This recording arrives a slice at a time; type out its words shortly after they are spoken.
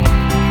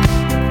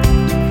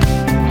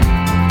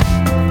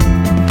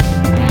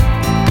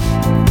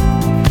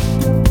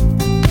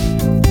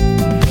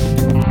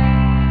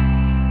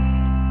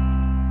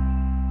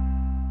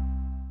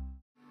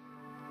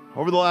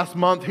last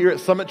month here at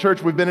Summit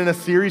Church, we've been in a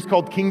series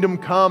called Kingdom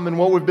Come, and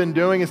what we've been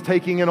doing is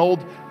taking an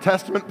Old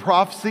Testament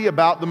prophecy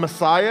about the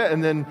Messiah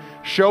and then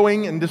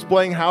showing and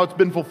displaying how it's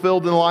been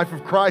fulfilled in the life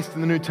of Christ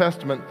in the New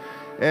Testament.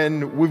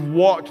 And we've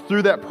walked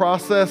through that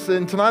process,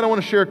 and tonight I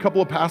want to share a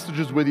couple of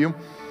passages with you.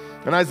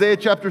 In Isaiah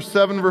chapter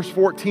 7, verse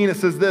 14, it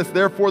says this,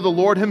 "Therefore the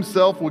Lord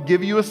himself will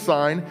give you a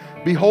sign.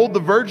 Behold, the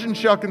virgin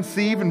shall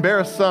conceive and bear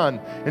a son,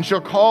 and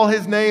shall call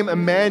his name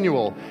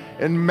Emmanuel."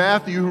 And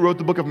Matthew, who wrote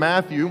the book of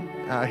Matthew,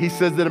 he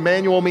says that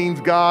Emmanuel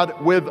means God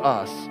with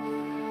us.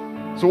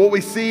 So what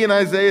we see in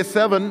Isaiah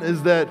 7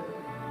 is that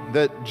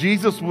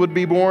Jesus would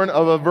be born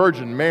of a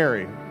virgin,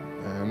 Mary.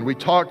 And we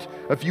talked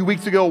a few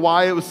weeks ago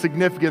why it was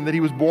significant that he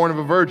was born of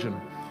a virgin.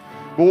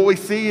 But what we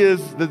see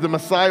is that the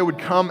Messiah would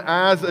come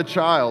as a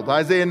child.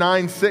 Isaiah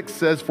 9:6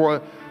 says,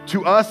 "For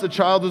to us a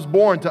child is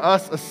born, to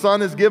us a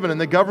son is given,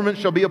 and the government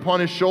shall be upon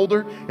his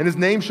shoulder, and his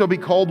name shall be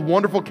called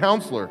Wonderful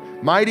Counselor,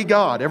 Mighty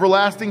God,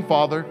 Everlasting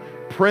Father,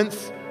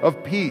 Prince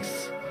of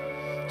Peace."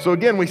 So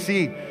again, we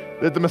see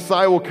that the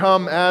Messiah will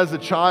come as a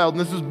child,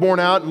 and this is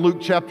borne out in Luke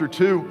chapter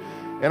 2.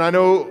 And I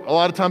know a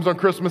lot of times on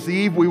Christmas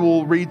Eve, we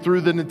will read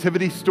through the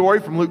nativity story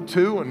from Luke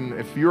 2. And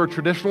if you're a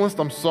traditionalist,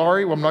 I'm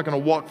sorry. I'm not going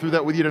to walk through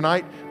that with you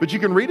tonight. But you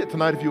can read it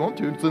tonight if you want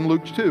to. It's in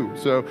Luke 2.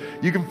 So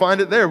you can find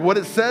it there. What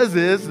it says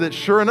is that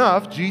sure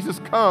enough, Jesus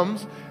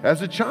comes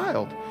as a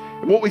child.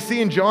 And what we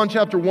see in John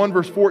chapter 1,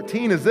 verse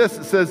 14 is this.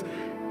 It says,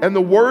 "And the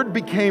Word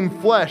became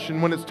flesh."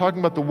 And when it's talking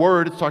about the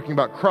Word, it's talking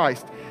about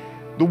Christ.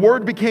 "The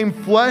Word became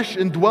flesh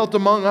and dwelt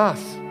among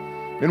us.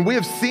 And we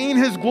have seen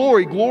his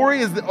glory. Glory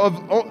is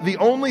of the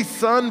only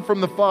Son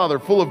from the Father,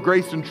 full of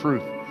grace and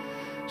truth."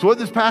 So what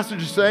this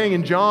passage is saying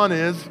in John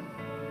is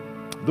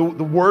the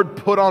Word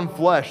put on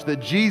flesh, that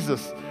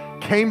Jesus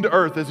came to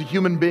earth as a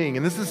human being.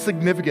 And this is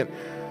significant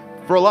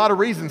for a lot of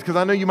reasons, because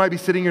I know you might be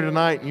sitting here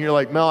tonight and you're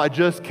like, "Mel, I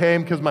just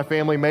came because my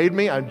family made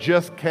me. I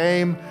just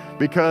came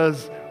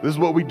because this is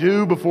what we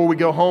do before we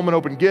go home and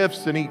open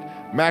gifts and eat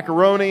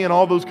macaroni and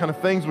all those kind of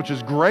things," which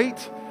is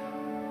great.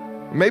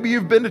 Maybe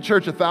you've been to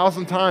church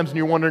 1,000 times and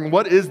you're wondering,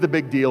 what is the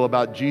big deal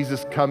about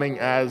Jesus coming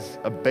as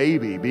a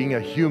baby, being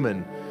a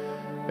human?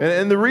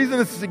 And the reason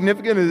it's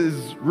significant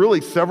is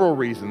really several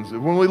reasons.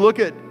 When we look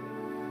at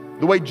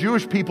the way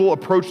Jewish people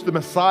approached the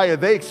Messiah,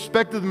 they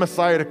expected the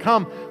Messiah to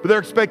come, but their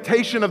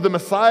expectation of the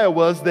Messiah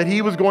was that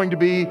he was going to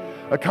be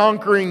a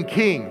conquering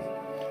king,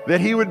 that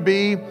he would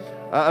be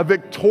a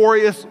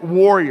victorious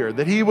warrior,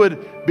 that he would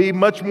be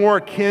much more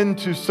akin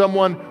to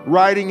someone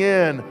riding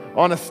in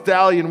on a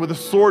stallion with a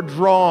sword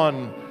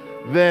drawn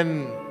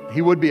than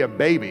he would be a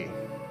baby.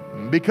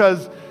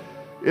 Because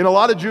in a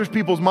lot of Jewish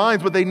people's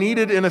minds, what they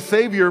needed in a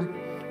savior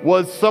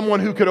was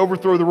someone who could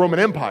overthrow the Roman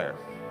Empire.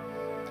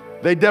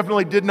 They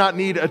definitely did not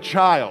need a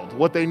child.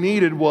 What they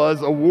needed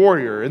was a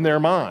warrior in their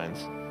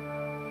minds.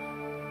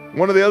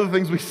 One of the other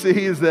things we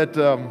see is that,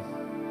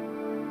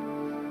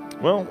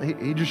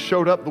 he just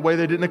showed up the way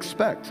they didn't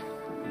expect.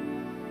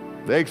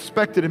 They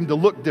expected him to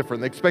look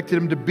different. They expected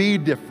him to be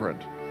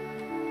different.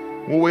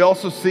 What we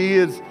also see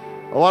is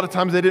a lot of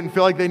times they didn't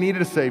feel like they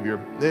needed a savior.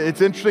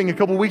 It's interesting, a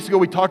couple weeks ago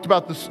we talked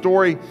about the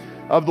story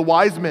of the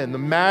wise men, the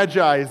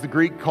Magi as the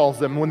Greek calls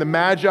them. When the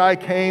Magi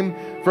came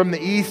from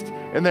the east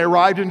and they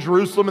arrived in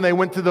Jerusalem and they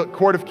went to the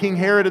court of King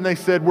Herod and they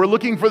said, "We're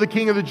looking for the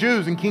King of the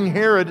Jews." And King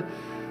Herod,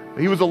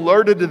 he was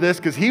alerted to this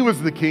because he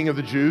was the King of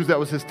the Jews. That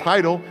was his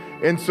title.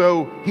 And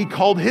so he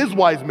called his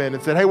wise men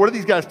and said, "Hey, what are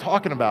these guys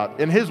talking about?"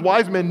 And his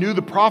wise men knew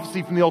the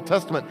prophecy from the Old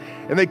Testament.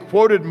 And they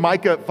quoted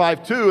Micah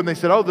 5:2 and they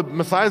said, "Oh, the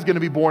Messiah is going to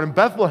be born in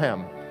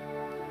Bethlehem,"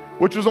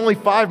 which was only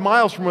 5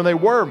 miles from where they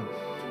were.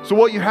 So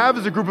what you have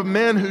is a group of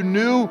men who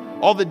knew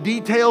all the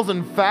details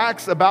and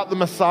facts about the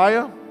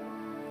Messiah,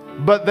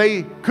 but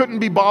they couldn't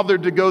be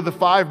bothered to go the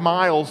 5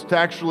 miles to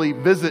actually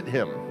visit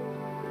him.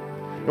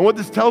 And what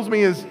this tells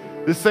me is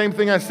the same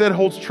thing I said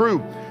holds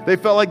true. They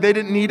felt like they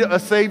didn't need a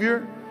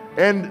savior,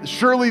 and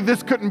surely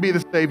this couldn't be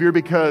the savior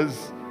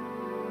because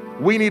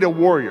we need a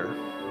warrior.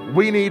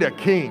 We need a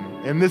king.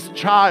 And this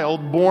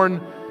child born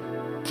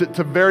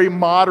to very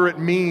moderate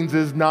means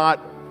is not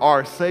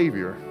our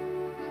savior.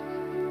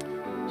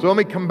 So let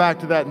me come back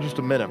to that in just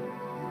a minute.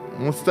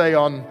 And let's stay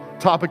on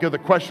topic of the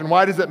question,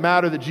 why does it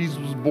matter that Jesus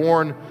was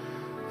born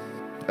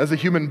as a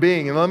human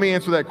being? And let me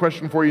answer that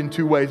question for you in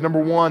 2 ways. Number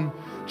one,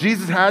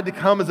 Jesus had to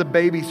come as a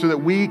baby so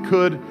that we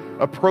could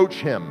approach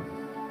him.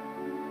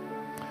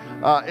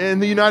 In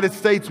the United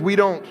States, we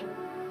don't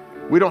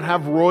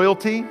have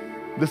royalty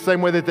the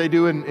same way that they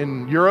do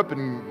in Europe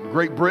and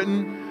Great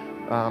Britain.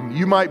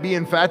 You might be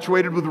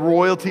infatuated with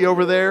royalty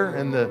over there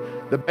and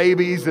the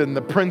babies and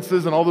the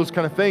princes and all those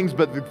kind of things.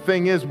 But the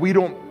thing is, we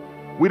don't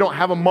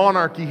have a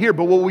monarchy here.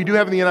 But what we do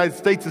have in the United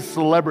States is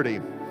celebrity.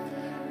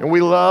 And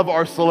we love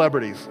our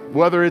celebrities,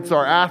 whether it's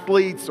our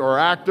athletes or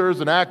actors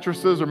and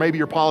actresses or maybe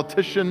your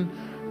politician.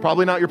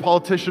 Probably not your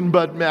politician,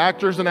 but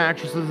actors and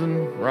actresses,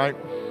 right?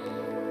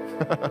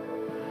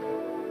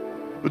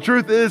 The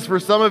truth is, for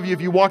some of you,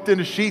 if you walked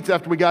into Sheetz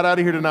after we got out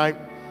of here tonight,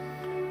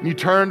 and you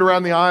turned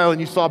around the aisle and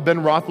you saw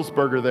Ben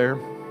Roethlisberger there,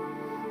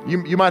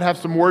 you might have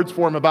some words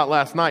for him about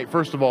last night,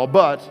 first of all,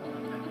 but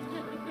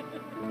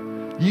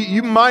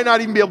You might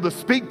not even be able to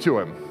speak to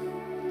him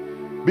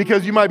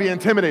because you might be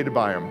intimidated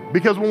by him.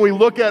 Because when we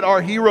look at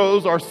our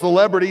heroes, our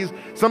celebrities,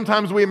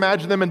 sometimes we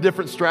imagine them in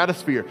different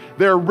stratosphere.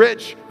 They're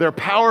rich, they're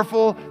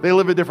powerful, they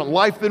live a different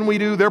life than we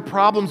do. Their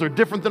problems are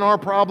different than our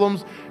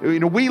problems.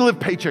 We live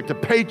paycheck to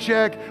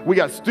paycheck. We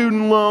got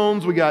student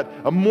loans, we got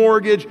a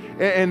mortgage,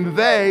 and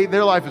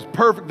their life is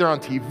perfect. They're on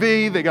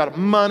TV, they got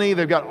money,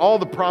 they've got all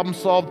the problems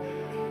solved.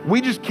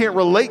 We just can't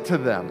relate to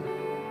them.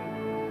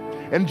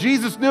 And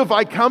Jesus knew if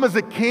I come as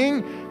a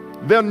king,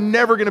 they're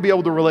never going to be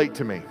able to relate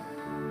to me.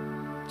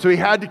 So he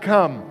had to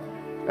come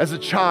as a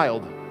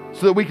child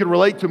so that we could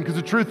relate to him. Because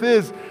the truth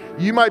is,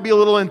 you might be a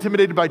little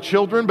intimidated by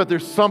children, but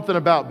there's something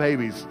about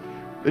babies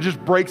that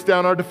just breaks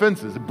down our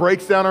defenses. It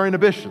breaks down our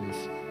inhibitions.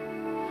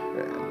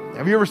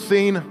 Have you ever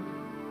seen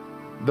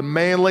the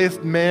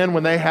manliest men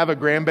when they have a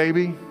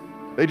grandbaby?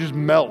 They just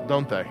melt,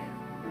 don't they?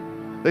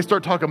 They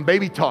start talking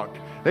baby talk.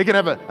 They can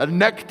have a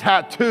neck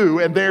tattoo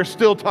and they're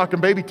still talking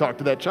baby talk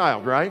to that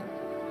child, right?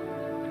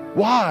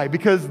 Why?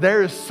 Because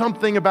there is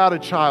something about a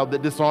child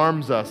that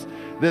disarms us,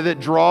 that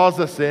draws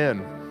us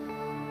in.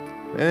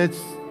 And it's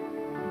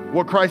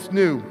what Christ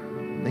knew.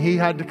 He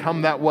had to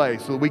come that way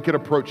so that we could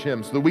approach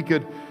him, so we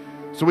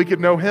could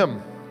know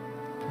him.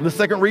 And the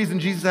second reason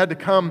Jesus had to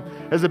come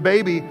as a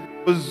baby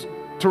was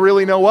to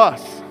really know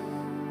us.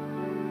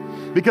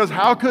 Because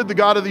how could the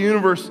God of the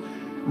universe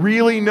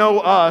really know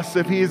us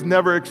if he has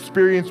never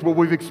experienced what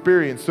we've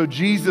experienced? So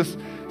Jesus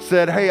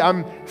said, hey,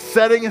 I'm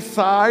setting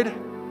aside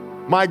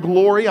my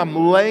glory, I'm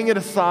laying it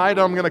aside,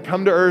 I'm going to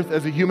come to earth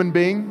as a human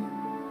being,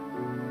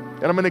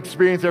 and I'm going to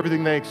experience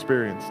everything they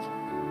experienced.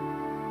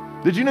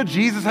 Did you know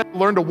Jesus had to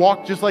learn to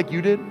walk just like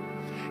you did?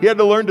 He had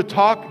to learn to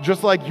talk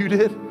just like you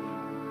did.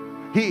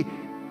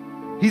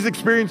 He's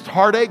experienced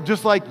heartache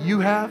just like you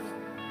have.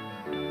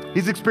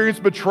 He's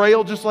experienced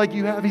betrayal just like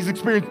you have. He's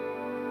experienced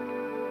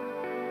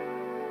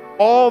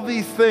all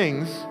these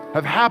things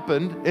have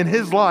happened in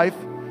his life,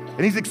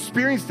 and he's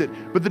experienced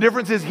it. But the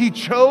difference is he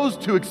chose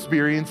to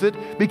experience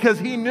it because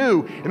he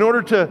knew in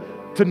order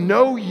to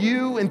know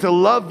you and to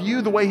love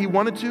you the way he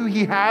wanted to,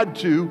 he had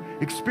to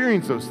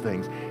experience those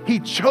things. He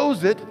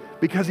chose it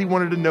because he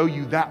wanted to know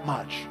you that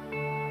much.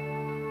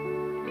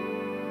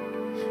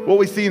 What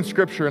we see in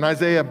Scripture, in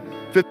Isaiah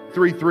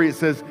 53:3, it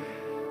says,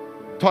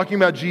 talking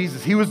about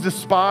Jesus, he was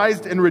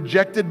despised and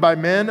rejected by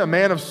men, a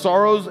man of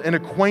sorrows and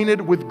acquainted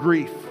with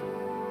grief.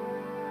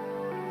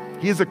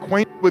 He is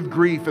acquainted with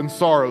grief and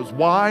sorrows.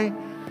 Why?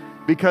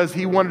 Because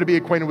he wanted to be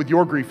acquainted with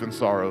your grief and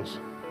sorrows.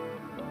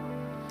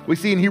 We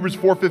see in Hebrews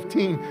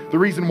 4:15 the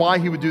reason why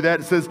he would do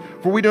that. It says,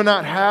 for we do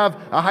not have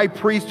a high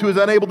priest who is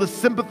unable to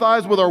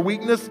sympathize with our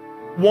weakness,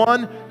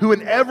 one who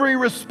in every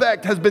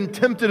respect has been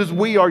tempted as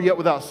we are, yet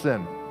without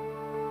sin.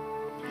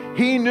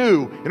 He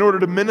knew in order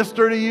to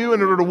minister to you,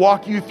 in order to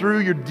walk you through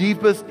your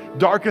deepest,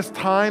 darkest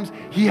times,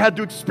 he had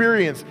to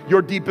experience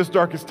your deepest,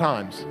 darkest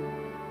times.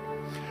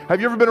 Have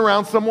you ever been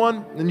around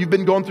someone and you've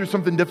been going through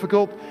something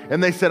difficult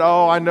and they said,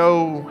 oh, I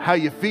know how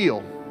you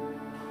feel.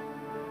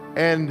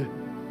 And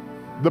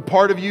the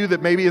part of you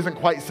that maybe isn't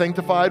quite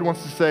sanctified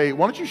wants to say,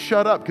 why don't you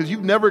shut up? Because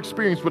you've never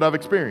experienced what I've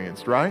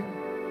experienced, right?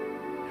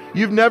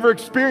 You've never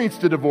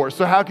experienced a divorce,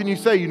 so how can you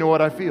say you know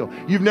what I feel?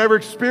 You've never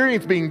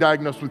experienced being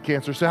diagnosed with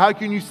cancer, so how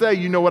can you say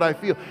you know what I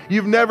feel?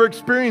 You've never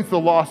experienced the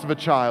loss of a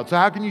child, so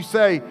how can you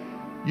say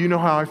you know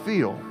how I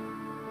feel?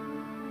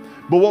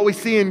 But what we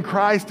see in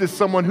Christ is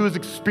someone who has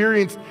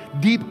experienced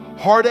deep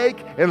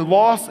heartache and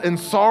loss and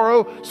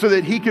sorrow so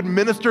that he could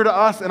minister to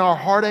us in our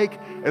heartache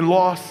and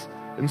loss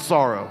and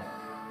sorrow.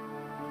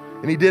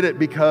 And he did it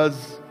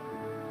because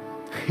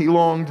he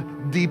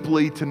longed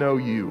deeply to know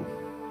you.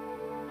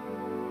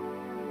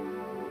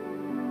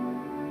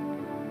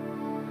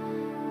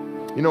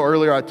 You know,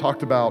 earlier I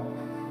talked about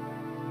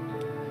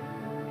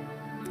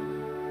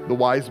the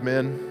wise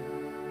men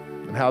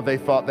and how they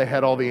thought they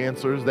had all the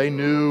answers. They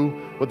knew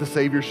what the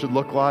Savior should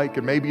look like.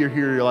 And maybe you're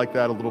here, you're like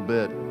that a little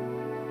bit.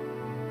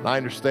 I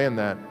understand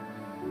that.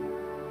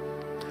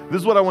 This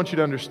is what I want you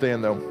to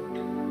understand, though.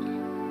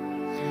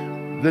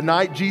 The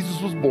night Jesus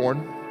was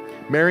born,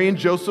 Mary and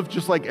Joseph,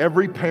 just like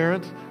every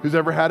parent who's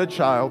ever had a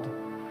child,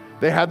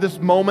 they had this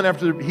moment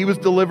after he was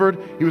delivered.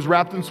 He was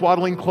wrapped in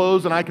swaddling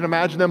clothes, and I can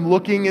imagine them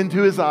looking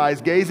into his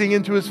eyes, gazing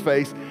into his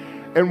face,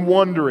 and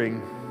wondering,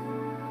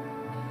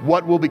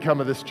 what will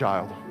become of this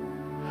child?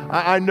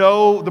 I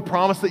know the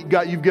promise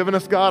that you've given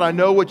us, God. I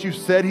know what you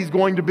said he's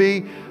going to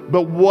be,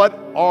 but what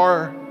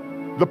are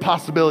the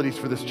possibilities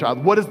for this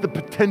child? What is the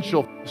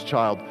potential for this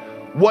child?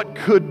 What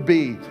could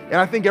be? And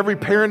I think every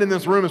parent in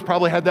this room has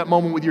probably had that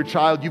moment with your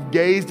child. You've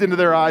gazed into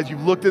their eyes,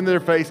 you've looked into their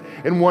face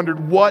and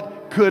wondered,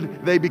 what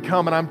could they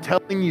become? And I'm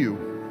telling you,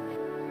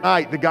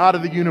 tonight, the God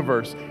of the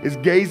universe is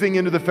gazing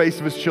into the face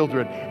of his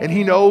children, and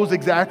he knows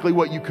exactly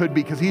what you could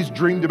be because he's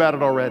dreamed about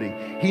it already.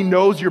 He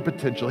knows your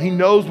potential. He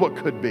knows what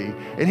could be,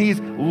 and he's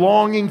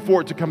longing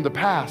for it to come to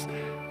pass.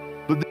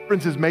 The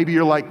difference is maybe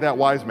you're like that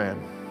wise man.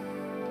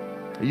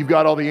 You've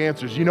got all the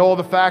answers. You know all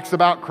the facts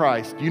about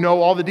Christ. You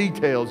know all the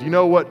details. You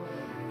know what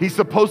he's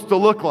supposed to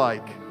look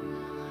like.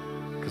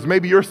 Because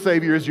maybe your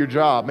Savior is your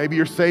job. Maybe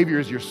your Savior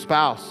is your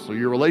spouse or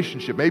your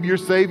relationship. Maybe your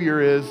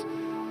Savior is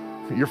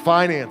your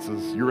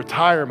finances, your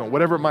retirement,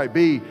 whatever it might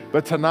be.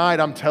 But tonight,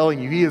 I'm telling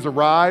you, He has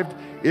arrived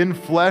in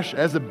flesh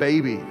as a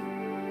baby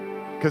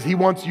because He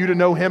wants you to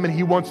know Him and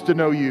He wants to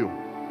know you.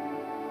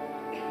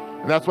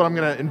 And that's what I'm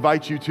going to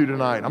invite you to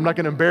tonight. I'm not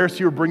going to embarrass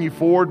you or bring you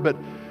forward, but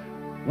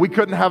we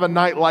couldn't have a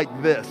night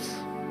like this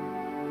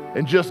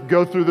and just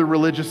go through the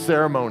religious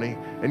ceremony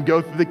and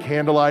go through the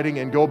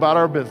candlelighting and go about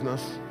our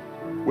business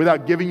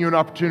without giving you an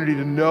opportunity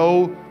to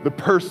know the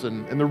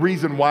person and the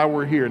reason why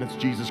we're here, and it's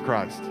Jesus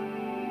Christ.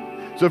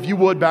 So if you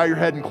would, bow your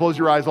head and close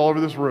your eyes all over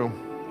this room.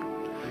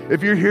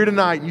 If you're here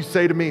tonight and you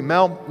say to me,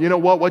 Mel, you know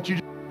what you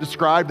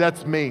described,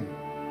 that's me.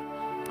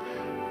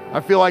 I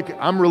feel like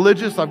I'm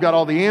religious, I've got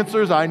all the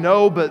answers, I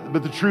know, but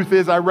the truth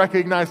is I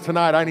recognize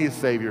tonight I need a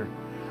Savior.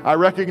 I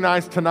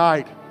recognize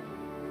tonight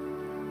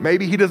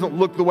maybe He doesn't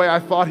look the way I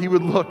thought He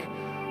would look,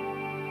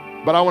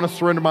 but I want to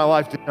surrender my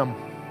life to Him.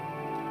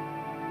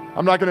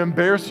 I'm not going to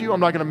embarrass you.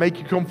 I'm not going to make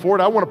you come forward.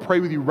 I want to pray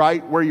with you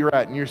right where you're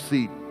at in your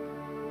seat.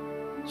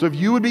 So if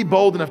you would be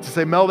bold enough to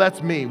say, Mel,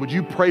 that's me, would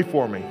you pray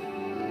for me?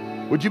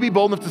 Would you be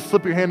bold enough to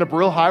slip your hand up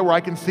real high where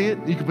I can see it?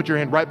 You can put your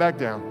hand right back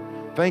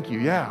down. Thank you.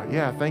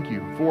 Yeah, thank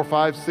you. 4,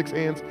 5, 6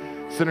 hands,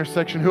 center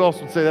section. Who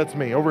else would say that's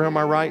me? Over here on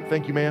my right.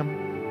 Thank you,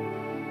 ma'am.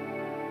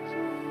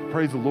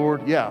 Praise the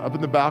Lord. Yeah, up in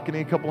the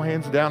balcony, a couple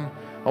hands. Down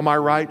on my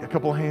right, a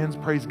couple hands.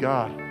 Praise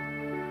God.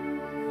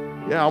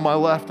 Yeah, on my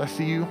left, I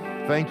see you.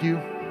 Thank you.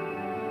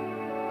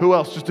 Who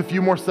else? Just a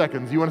few more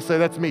seconds. You want to say,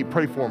 that's me,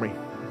 pray for me.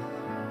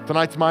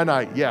 Tonight's my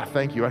night. Yeah,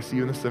 thank you. I see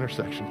you in the center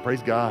section.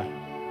 Praise God.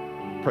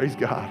 Praise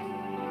God.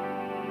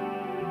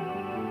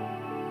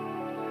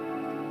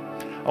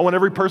 I want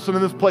every person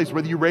in this place,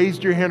 whether you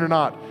raised your hand or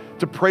not,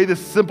 to pray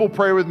this simple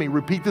prayer with me.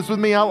 Repeat this with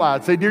me out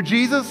loud. Say, Dear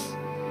Jesus,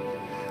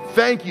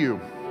 thank you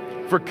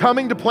for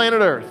coming to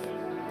planet Earth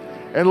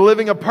and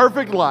living a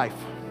perfect life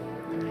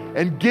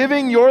and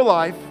giving your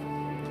life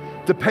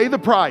to pay the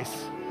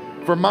price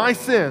for my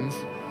sins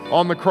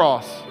on the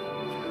cross.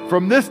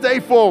 From this day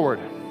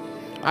forward,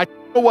 I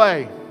turn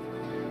away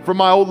from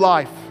my old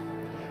life,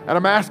 and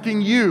I'm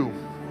asking you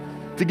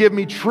to give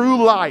me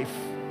true life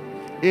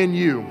in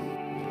you.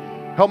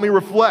 Help me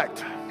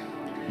reflect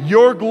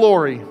your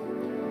glory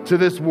to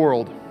this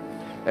world,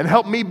 and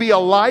help me be a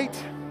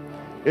light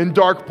in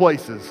dark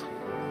places.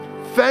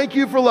 Thank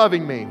you for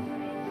loving me,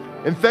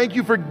 and thank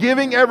you for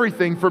giving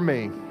everything for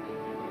me.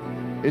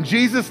 In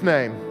Jesus'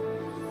 name,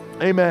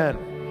 amen.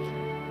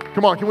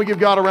 Come on, can we give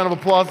God a round of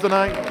applause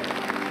tonight?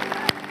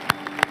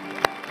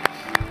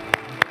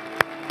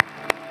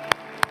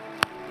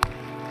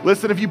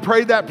 Listen, if you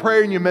prayed that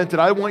prayer and you meant it,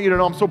 I want you to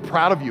know I'm so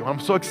proud of you. I'm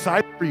so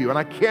excited for you, and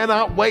I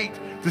cannot wait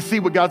to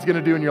see what God's going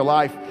to do in your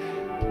life.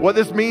 What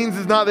this means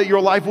is not that your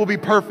life will be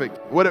perfect.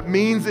 What it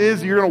means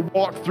is you're going to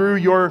walk through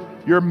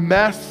your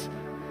mess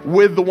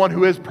with the one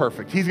who is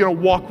perfect. He's going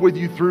to walk with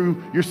you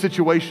through your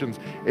situations.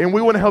 And we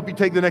want to help you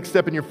take the next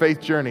step in your faith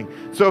journey.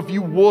 So if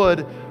you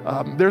would,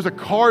 there's a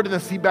card in the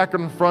seat back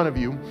in front of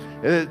you.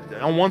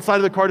 On one side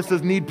of the card it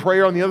says need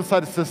prayer. On the other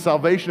side it says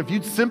salvation. If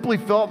you'd simply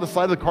fill out the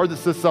side of the card that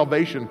says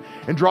salvation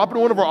and drop it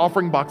in one of our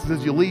offering boxes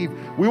as you leave,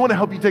 we want to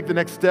help you take the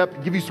next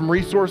step, give you some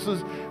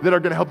resources that are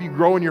going to help you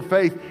grow in your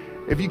faith.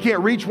 If you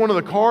can't reach one of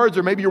the cards,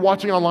 or maybe you're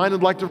watching online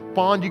and would like to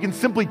respond, you can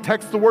simply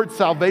text the word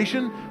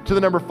salvation to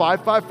the number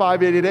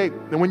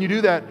 555-888. And when you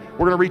do that, we're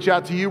going to reach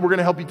out to you. We're going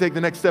to help you take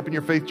the next step in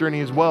your faith journey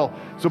as well.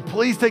 So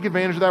please take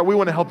advantage of that. We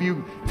want to help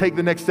you take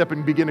the next step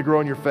and begin to grow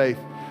in your faith.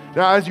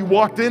 Now, as you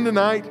walked in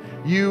tonight,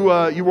 you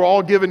were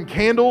all given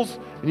candles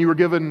and you were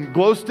given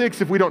glow sticks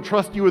if we don't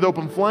trust you with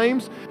open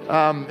flames,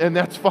 and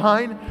that's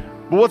fine.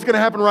 But what's going to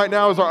happen right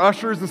now is our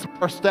ushers and some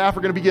of our staff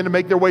are going to begin to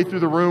make their way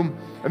through the room,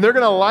 and they're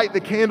going to light the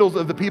candles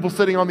of the people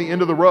sitting on the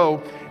end of the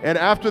row. And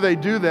after they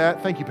do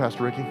that, thank you,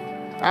 Pastor Ricky.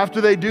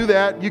 After they do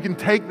that, you can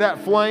take that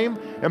flame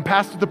and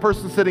pass it to the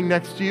person sitting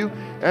next to you,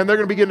 and they're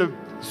going to begin to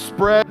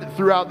spread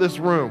throughout this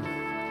room.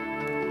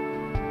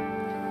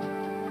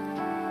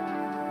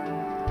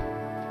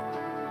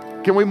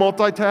 Can we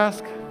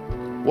multitask?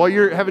 While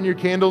you're having your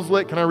candles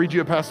lit, can I read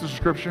you a passage of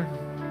scripture?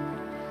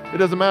 It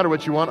doesn't matter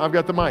what you want. I've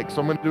got the mic,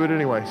 so I'm going to do it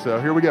anyway. So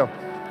here we go.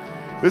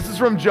 This is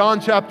from John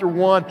chapter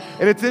 1.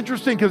 And it's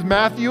interesting because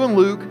Matthew and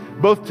Luke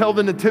both tell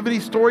the nativity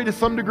story to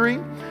some degree.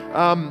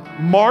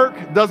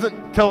 Mark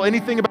doesn't tell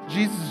anything about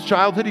Jesus'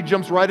 childhood. He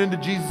jumps right into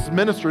Jesus'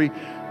 ministry.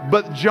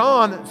 But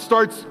John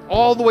starts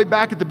all the way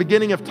back at the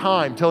beginning of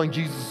time telling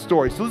Jesus'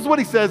 story. So this is what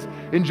he says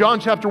in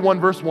John chapter 1,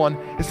 verse 1.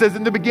 It says,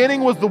 "In the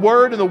beginning was the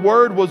Word, and the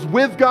Word was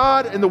with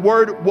God, and the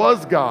Word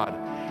was God.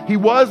 He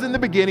was in the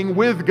beginning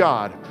with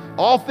God.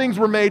 All things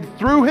were made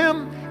through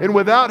him, and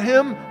without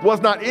him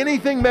was not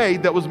anything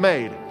made that was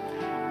made.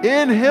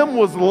 In him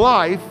was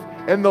life,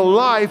 and the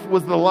life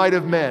was the light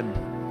of men.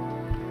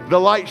 The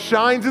light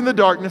shines in the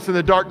darkness, and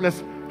the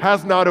darkness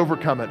has not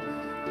overcome it."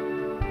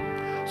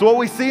 So what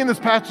we see in this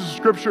passage of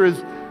scripture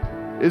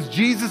is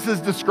Jesus is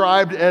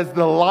described as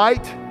the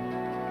light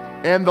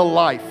and the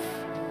life.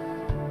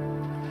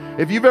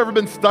 If you've ever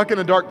been stuck in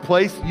a dark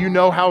place, you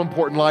know how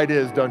important light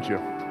is, don't you?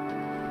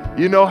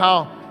 You know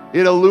how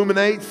it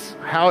illuminates,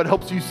 how it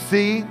helps you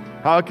see,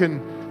 how it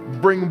can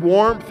bring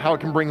warmth, how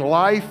it can bring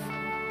life.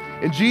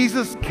 And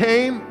Jesus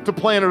came to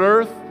planet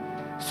Earth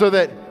so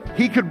that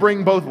he could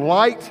bring both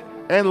light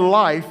and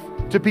life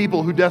to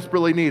people who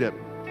desperately need it.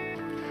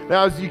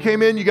 Now, as you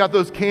came in, you got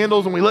those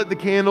candles, and we lit the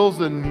candles,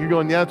 and you're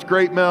going, yeah, that's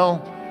great,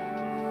 Mel.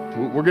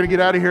 We're going to get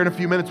out of here in a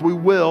few minutes. We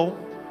will.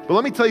 But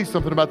let me tell you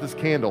something about this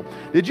candle.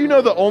 Did you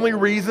know the only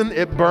reason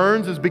it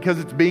burns is because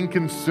it's being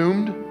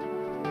consumed?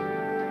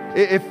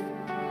 If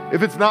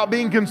it's not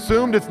being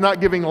consumed, it's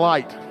not giving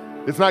light.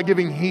 It's not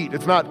giving heat.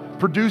 It's not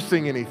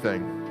producing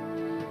anything.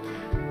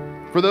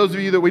 For those of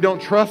you that we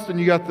don't trust and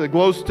you got the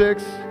glow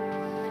sticks,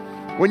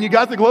 when you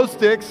got the glow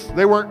sticks,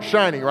 they weren't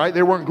shining, right?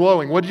 They weren't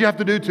glowing. What did you have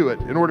to do to it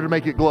in order to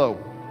make it glow?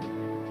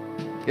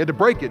 You had to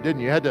break it,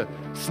 didn't you? You had to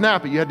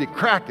snap it. You had to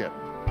crack it.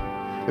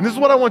 And this is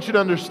what I want you to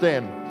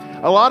understand.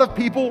 A lot of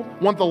people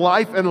want the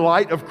life and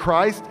light of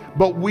Christ,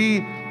 but we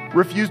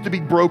refuse to be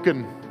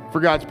broken for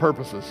God's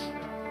purposes.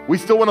 We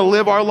still want to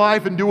live our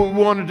life and do what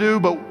we want to do,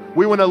 but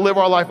we want to live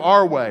our life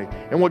our way.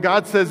 And what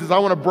God says is, I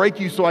want to break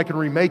you so I can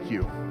remake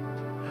you.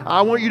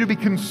 I want you to be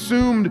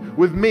consumed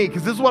with me,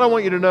 because this is what I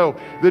want you to know.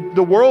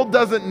 The world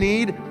doesn't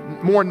need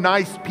more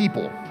nice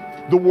people.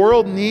 The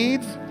world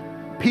needs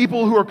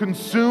people who are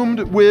consumed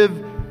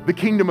with the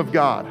kingdom of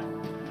God,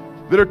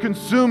 that are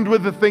consumed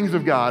with the things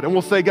of God, and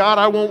will say, God,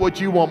 I want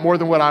what you want more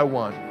than what I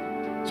want.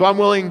 So I'm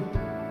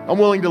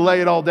willing to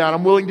lay it all down.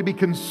 I'm willing to be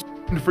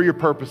consumed for your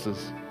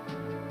purposes.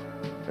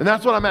 And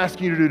that's what I'm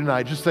asking you to do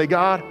tonight. Just say,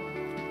 God,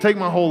 take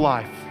my whole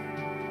life.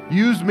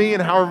 Use me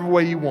in however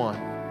way you want.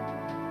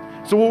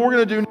 So what we're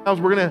going to do now is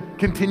we're going to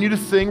continue to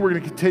sing. We're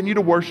going to continue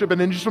to worship.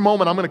 And in just a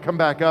moment, I'm going to come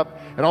back up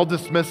and I'll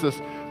dismiss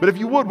us. But if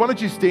you would, why don't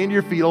you stand to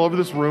your feet all over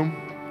this room?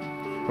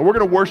 And we're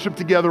going to worship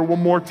together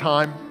one more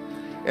time.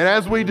 And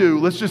as we do,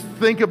 let's just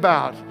think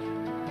about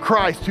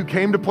Christ who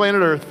came to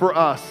planet Earth for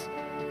us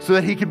so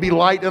that he could be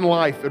light and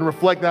life and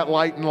reflect that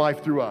light and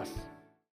life through us.